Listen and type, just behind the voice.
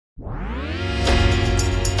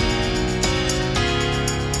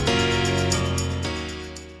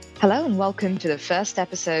Hello and welcome to the first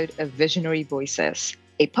episode of Visionary Voices,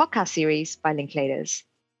 a podcast series by Linklaters.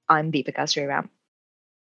 I'm Deepika Sriram.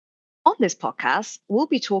 On this podcast, we'll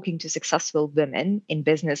be talking to successful women in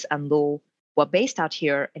business and law who are based out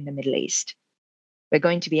here in the Middle East. We're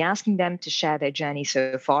going to be asking them to share their journey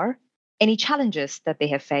so far, any challenges that they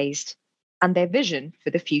have faced, and their vision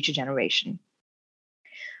for the future generation.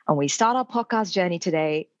 And we start our podcast journey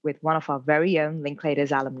today with one of our very own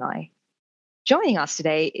Linklaters alumni. Joining us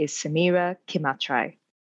today is Samira Kimatray.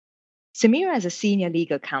 Samira is a senior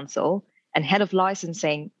legal counsel and head of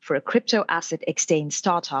licensing for a crypto asset exchange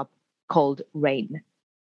startup called Rain.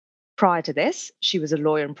 Prior to this, she was a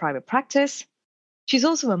lawyer in private practice. She's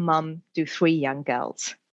also a mum to 3 young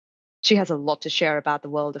girls. She has a lot to share about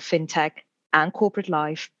the world of fintech and corporate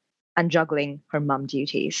life and juggling her mum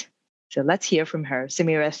duties. So let's hear from her.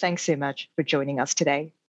 Samira, thanks so much for joining us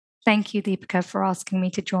today. Thank you, Deepika, for asking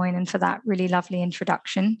me to join and for that really lovely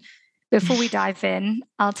introduction. Before we dive in,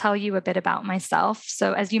 I'll tell you a bit about myself.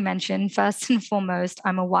 So as you mentioned, first and foremost,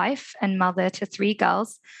 I'm a wife and mother to 3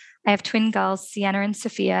 girls. I have twin girls, Sienna and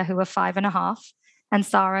Sophia, who are 5.5, and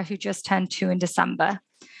Sarah, who just turned 2 in December.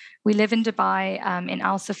 We live in Dubai, in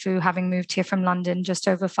Al Safu, having moved here from London just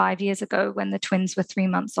over 5 years ago when the twins were 3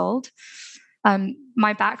 months old.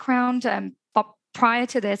 My background, prior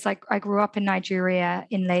to this, I grew up in Nigeria,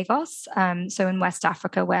 in Lagos, so in West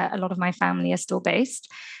Africa, where a lot of my family is still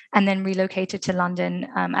based, and then relocated to London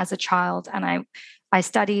as a child. And I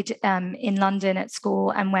studied in London at school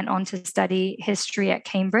and went on to study history at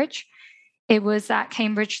Cambridge. It was at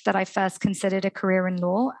Cambridge that I first considered a career in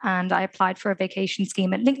law, and I applied for a vacation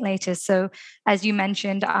scheme at Linklaters. So as you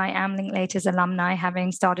mentioned, I am Linklaters alumni,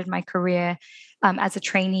 having started my career as a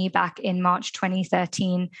trainee back in March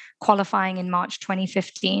 2013, qualifying in March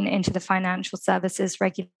 2015 into the financial services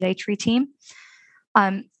regulatory team.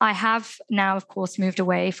 I have now, of course, moved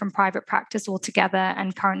away from private practice altogether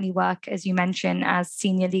and currently work, as you mentioned, as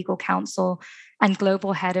senior legal counsel and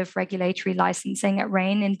global head of regulatory licensing at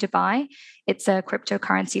Rain in Dubai. It's a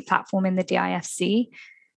cryptocurrency platform in the DIFC.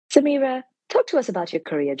 Samira, talk to us about your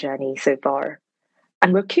career journey so far.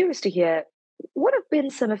 And we're curious to hear, what have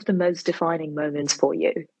been some of the most defining moments for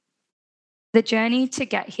you? The journey to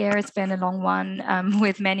get here has been a long one,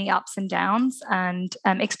 with many ups and downs, and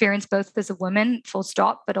experience both as a woman, full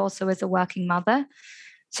stop, but also as a working mother.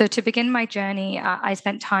 So to begin my journey, I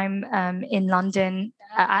spent time in London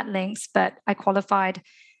at Links, but I qualified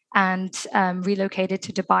and relocated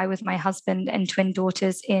to Dubai with my husband and twin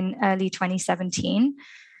daughters in early 2017.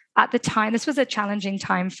 At the time, this was a challenging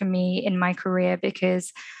time for me in my career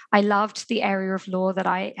because I loved the area of law that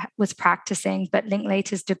I was practicing, but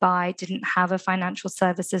Linklaters Dubai didn't have a financial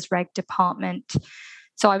services reg department.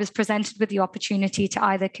 So I was presented with the opportunity to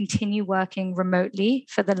either continue working remotely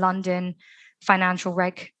for the London financial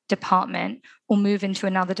reg department or move into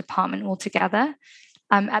another department altogether.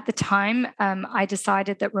 At the time, I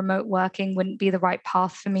decided that remote working wouldn't be the right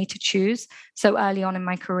path for me to choose. So early on in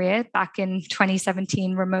my career, back in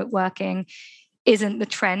 2017, remote working isn't the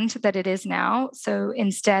trend that it is now. So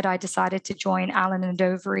instead, I decided to join Allen and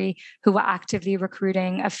Overy, who were actively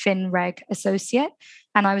recruiting a FinReg associate.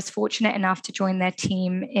 And I was fortunate enough to join their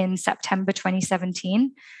team in September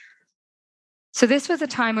 2017. So this was a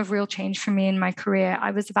time of real change for me in my career.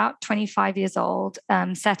 I was about 25 years old,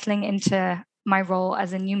 settling into my role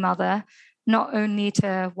as a new mother, not only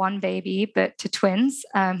to one baby, but to twins,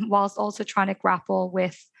 whilst also trying to grapple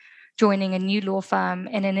with joining a new law firm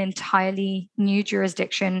in an entirely new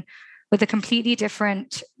jurisdiction with a completely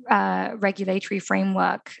different regulatory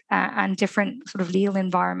framework and different sort of legal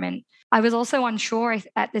environment. I was also unsure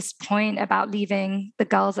at this point about leaving the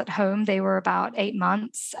girls at home. They were about 8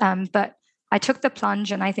 months, but I took the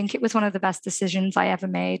plunge, and I think it was one of the best decisions I ever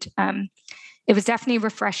made. It was definitely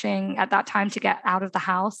refreshing at that time to get out of the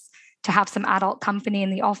house, to have some adult company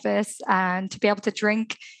in the office, and to be able to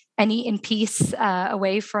drink and eat in peace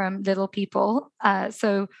away from little people.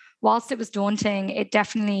 So whilst it was daunting, it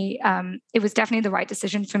was definitely the right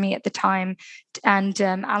decision for me at the time. And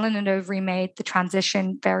Allen and Overy made the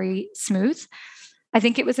transition very smooth. I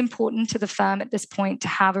think it was important to the firm at this point to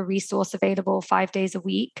have a resource available 5 days a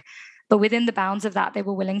week. But within the bounds of that, they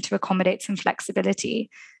were willing to accommodate some flexibility.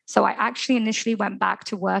 So I actually initially went back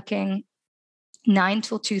to working 9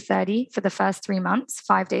 till 2:30 for the first 3 months,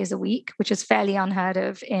 5 days a week, which is fairly unheard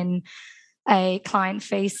of in a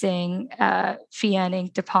client-facing fee-earning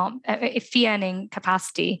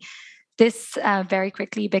capacity. This very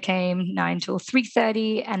quickly became 9 till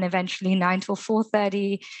 3:30 and eventually 9 till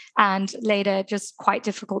 4:30, and later just quite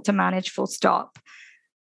difficult to manage, full stop.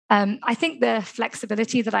 I think the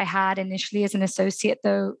flexibility that I had initially as an associate,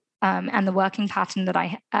 though, and the working pattern that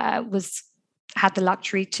I had the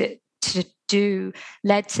luxury to do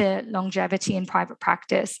led to longevity in private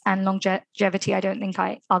practice, and longevity I don't think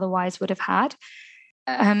I otherwise would have had.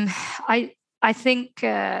 I think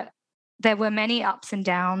there were many ups and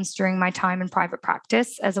downs during my time in private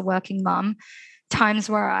practice as a working mum. Times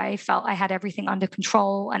where I felt I had everything under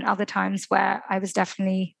control, and other times where I was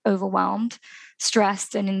definitely overwhelmed,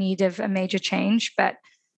 stressed, and in need of a major change. But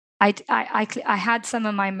I had some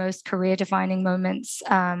of my most career-defining moments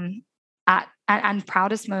and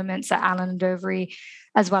proudest moments at Allen & Overy,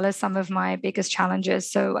 as well as some of my biggest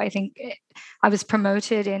challenges. So I think I was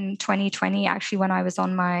promoted in 2020, actually, when I was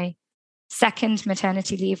on my second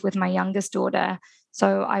maternity leave with my youngest daughter.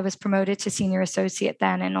 So I was promoted to senior associate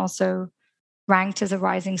then, and also ranked as a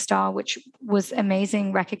rising star, which was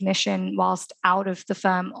amazing recognition whilst out of the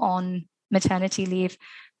firm on maternity leave.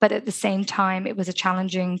 But at the same time, it was a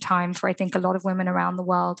challenging time for, I think, a lot of women around the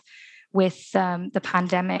world with the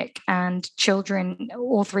pandemic, and children,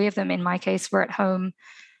 all three of them in my case, were at home.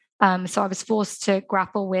 So I was forced to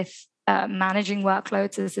grapple with managing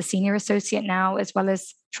workloads as a senior associate now, as well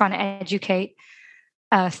as trying to educate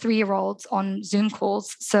 3-year-olds on Zoom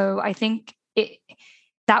calls. So I think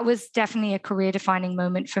that was definitely a career-defining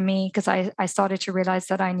moment for me, because I started to realize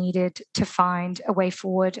that I needed to find a way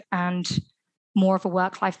forward and more of a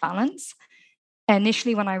work-life balance.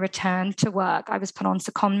 Initially, when I returned to work, I was put on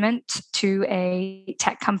secondment to a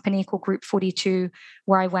tech company called Group 42,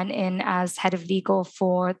 where I went in as head of legal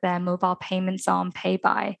for their mobile payments arm,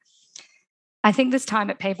 PayBuy. I think this time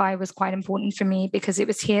at PayBuy was quite important for me, because it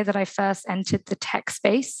was here that I first entered the tech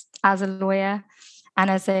space as a lawyer and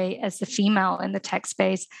as a female in the tech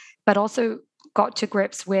space, but also got to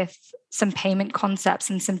grips with some payment concepts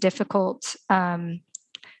and some difficult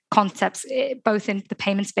concepts, both in the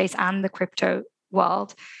payment space and the crypto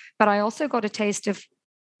world. But I also got a taste of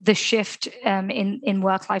the shift in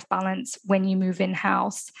work-life balance when you move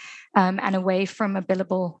in-house and away from a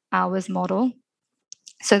billable hours model.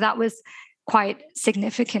 So that was quite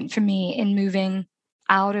significant for me in moving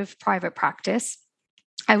out of private practice.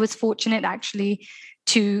 I was fortunate actually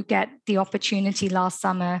to get the opportunity last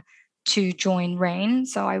summer to join Rain.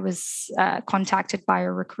 So I was contacted by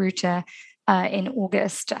a recruiter in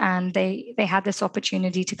August, and they had this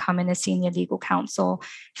opportunity to come in as senior legal counsel.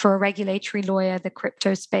 For a regulatory lawyer, the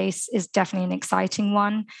crypto space is definitely an exciting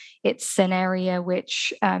one. It's an area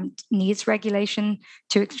which needs regulation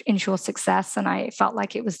to ensure success, and I felt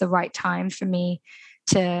like it was the right time for me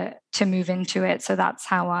to move into it. So that's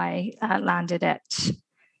how I landed at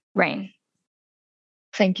Rain.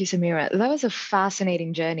 Thank you, Samira. That was a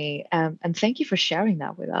fascinating journey, and thank you for sharing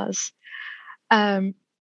that with us.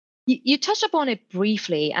 You touched upon it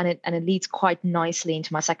briefly, and it leads quite nicely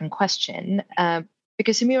into my second question.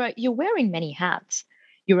 Because Samira, you're wearing many hats.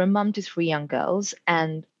 You're a mum to 3 young girls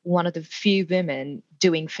and one of the few women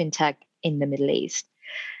doing fintech in the Middle East.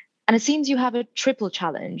 And it seems you have a triple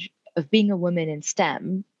challenge of being a woman in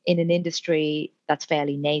STEM in an industry that's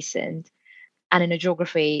fairly nascent, and in a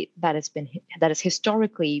geography that has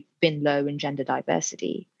historically been low in gender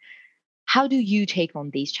diversity. How do you take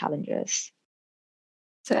on these challenges?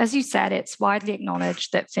 So as you said, it's widely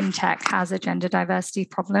acknowledged that fintech has a gender diversity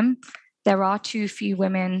problem. There are too few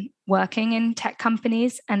women working in tech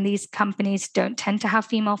companies, and these companies don't tend to have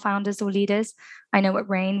female founders or leaders. I know at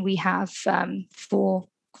Rain, we have 4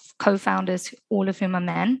 co-founders, all of whom are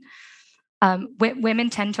men.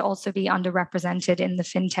 Women tend to also be underrepresented in the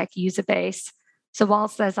fintech user base. So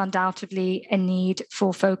whilst there's undoubtedly a need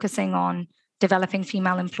for focusing on developing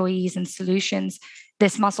female employees and solutions,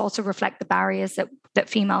 this must also reflect the barriers that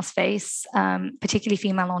females face, particularly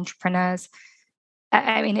female entrepreneurs.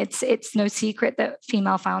 I mean, it's no secret that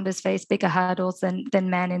female founders face bigger hurdles than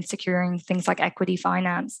men in securing things like equity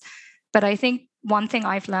finance. But I think one thing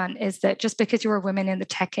I've learned is that just because you're a woman in the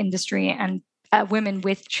tech industry and a woman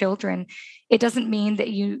with children, it doesn't mean that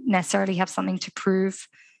you necessarily have something to prove.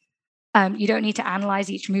 You don't need to analyze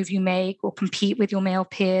each move you make or compete with your male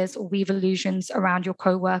peers or weave illusions around your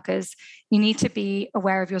co-workers. You need to be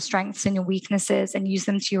aware of your strengths and your weaknesses and use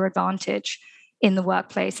them to your advantage in the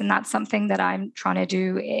workplace. And that's something that I'm trying to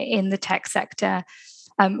do in the tech sector.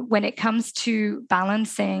 When it comes to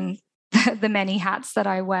balancing the many hats that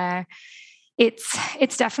I wear,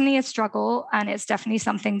 it's definitely a struggle, and it's definitely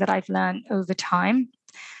something that I've learned over time.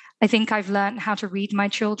 I think I've learned how to read my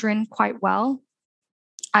children quite well.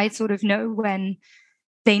 I sort of know when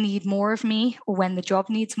they need more of me or when the job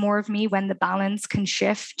needs more of me, when the balance can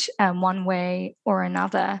shift one way or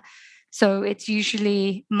another. So it's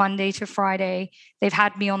usually Monday to Friday. They've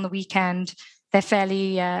had me on the weekend. They're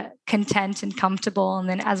fairly content and comfortable. And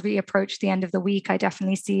then as we approach the end of the week, I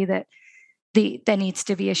definitely see that there needs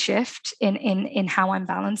to be a shift in how I'm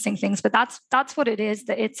balancing things. But that's what it is,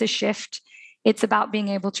 that it's a shift. It's about being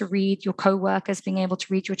able to read your coworkers, being able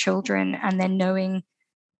to read your children, and then knowing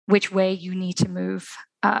which way you need to move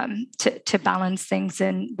to balance things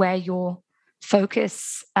and where your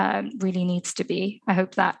focus really needs to be. I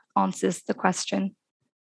hope that answers the question.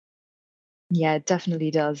 Yeah, it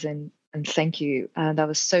definitely does. And thank you. That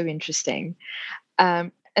was so interesting.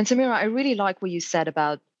 And Samira, I really like what you said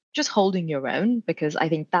about just holding your own, because I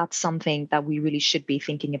think that's something that we really should be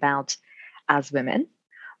thinking about as women.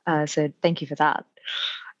 So thank you for that.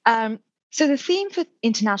 So the theme for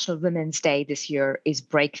International Women's Day this year is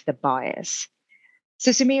Break the Bias.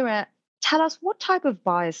 So Samira, tell us, what type of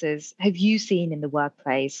biases have you seen in the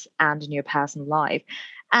workplace and in your personal life?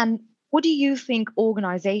 And what do you think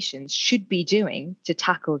organizations should be doing to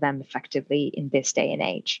tackle them effectively in this day and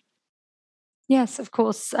age? Yes, of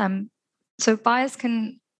course. So bias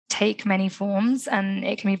can take many forms, and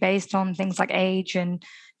it can be based on things like age and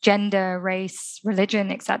gender, race,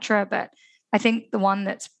 religion, etc. But I think the one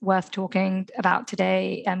that's worth talking about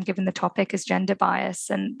today, given the topic, is gender bias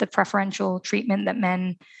and the preferential treatment that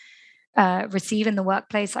men receive in the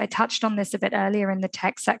workplace. I touched on this a bit earlier in the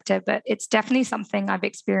tech sector, but it's definitely something I've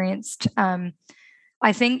experienced.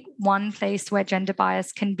 I think one place where gender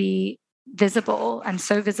bias can be visible, and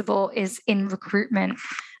so visible, is in recruitment.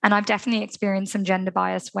 And I've definitely experienced some gender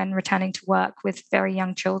bias when returning to work with very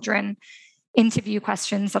young children. Interview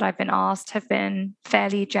questions that I've been asked have been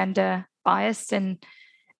fairly gender biased. And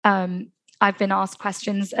I've been asked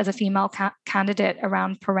questions as a female candidate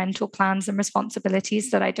around parental plans and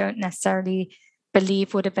responsibilities that I don't necessarily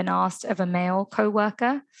believe would have been asked of a male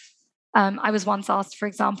coworker. I was once asked, for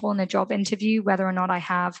example, in a job interview, whether or not I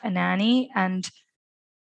have a nanny. And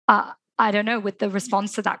I don't know, would the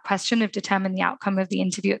response to that question have determined the outcome of the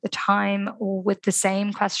interview at the time, or would the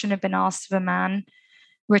same question have been asked of a man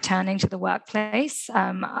returning to the workplace?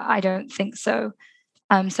 I don't think so.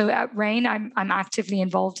 So at Rain, I'm actively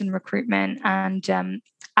involved in recruitment, and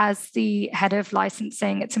as the head of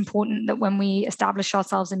licensing, it's important that when we establish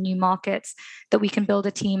ourselves in new markets, that we can build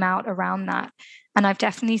a team out around that. And I've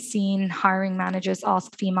definitely seen hiring managers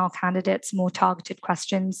ask female candidates more targeted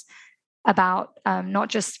questions about not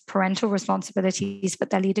just parental responsibilities,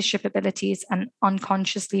 but their leadership abilities, and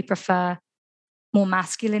unconsciously prefer more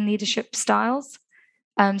masculine leadership styles.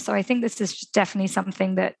 So I think this is definitely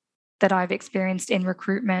something that I've experienced in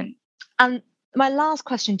recruitment. And my last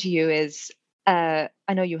question to you is, I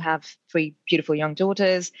know you have three beautiful young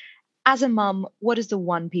daughters. As a mum, what is the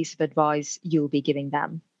one piece of advice you'll be giving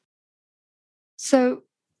them? So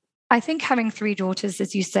I think having three daughters,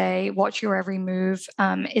 as you say, watch your every move,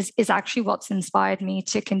 is actually what's inspired me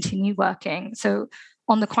to continue working. So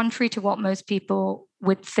on the contrary to what most people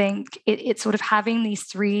would think, it's sort of having these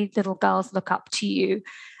three little girls look up to you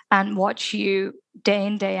and watch you day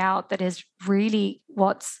in, day out, that is really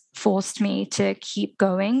what's forced me to keep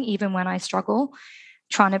going, even when I struggle,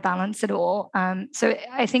 trying to balance it all. So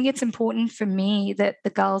I think it's important for me that the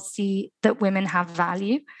girls see that women have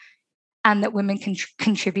value and that women can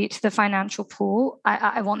contribute to the financial pool.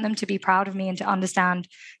 I want them to be proud of me and to understand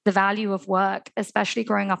the value of work, especially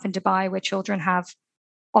growing up in Dubai, where children have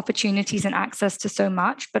opportunities and access to so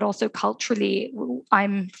much, but also culturally,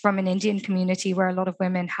 I'm from an Indian community where a lot of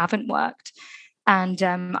women haven't worked. And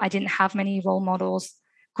I didn't have many role models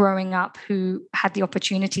growing up who had the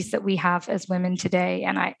opportunities that we have as women today.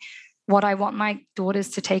 And what I want my daughters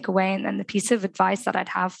to take away, and the piece of advice that I'd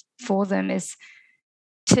have for them, is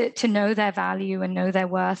to know their value and know their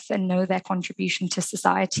worth and know their contribution to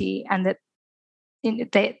society, and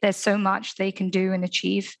that there's so much they can do and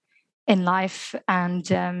achieve in life, and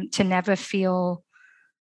to never feel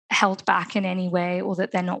held back in any way or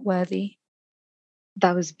that they're not worthy.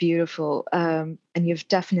 That was beautiful. And you've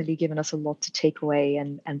definitely given us a lot to take away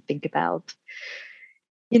and think about.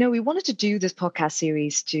 You know, we wanted to do this podcast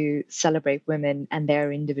series to celebrate women and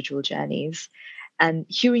their individual journeys. And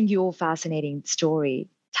hearing your fascinating story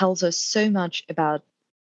tells us so much about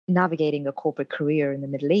navigating a corporate career in the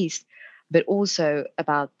Middle East, but also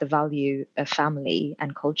about the value of family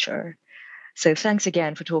and culture. So thanks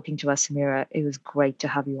again for talking to us, Samira. It was great to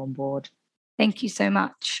have you on board. Thank you so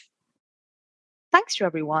much. Thanks to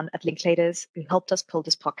everyone at Linklaters who helped us pull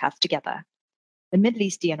this podcast together. The Middle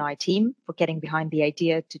East D&I team for getting behind the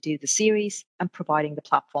idea to do the series and providing the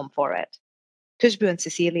platform for it. Khushbu and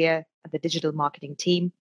Cecilia and the digital marketing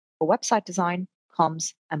team for website design,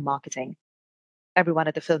 comms, and marketing. Everyone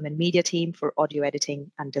at the film and media team for audio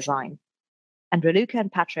editing and design. And Raluca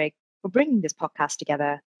and Patrick for bringing this podcast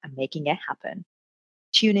together and making it happen.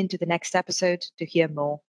 Tune into the next episode to hear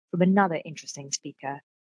more from another interesting speaker,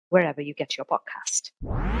 wherever you get your podcast.